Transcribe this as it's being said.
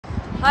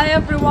Hi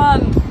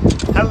everyone!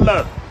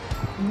 Hello!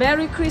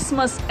 Merry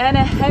Christmas and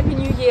a Happy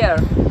New Year!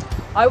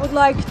 I would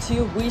like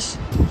to wish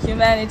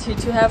humanity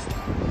to have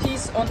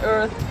peace on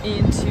earth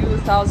in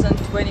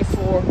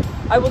 2024.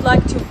 I would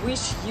like to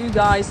wish you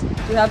guys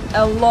to have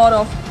a lot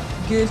of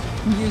good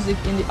music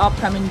in the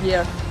upcoming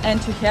year and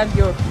to have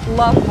your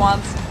loved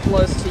ones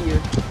close to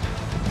you.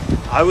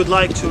 I would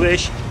like to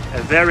wish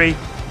a very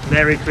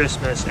Merry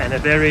Christmas and a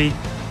very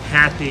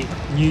Happy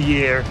New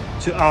Year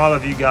to all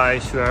of you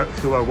guys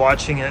who are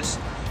watching us.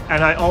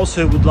 And I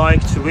also would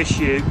like to wish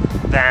you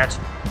that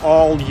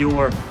all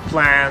your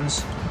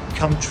plans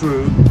come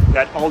true,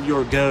 that all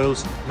your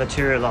goals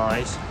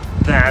materialize,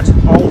 that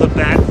all the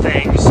bad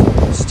things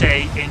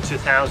stay in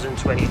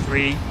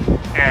 2023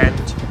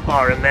 and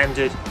are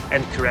amended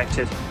and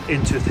corrected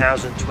in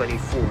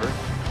 2024.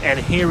 And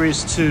here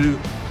is to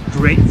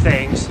great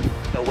things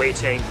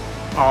awaiting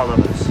all of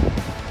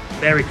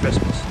us. Merry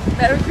Christmas.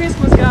 Merry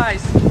Christmas,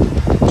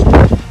 guys!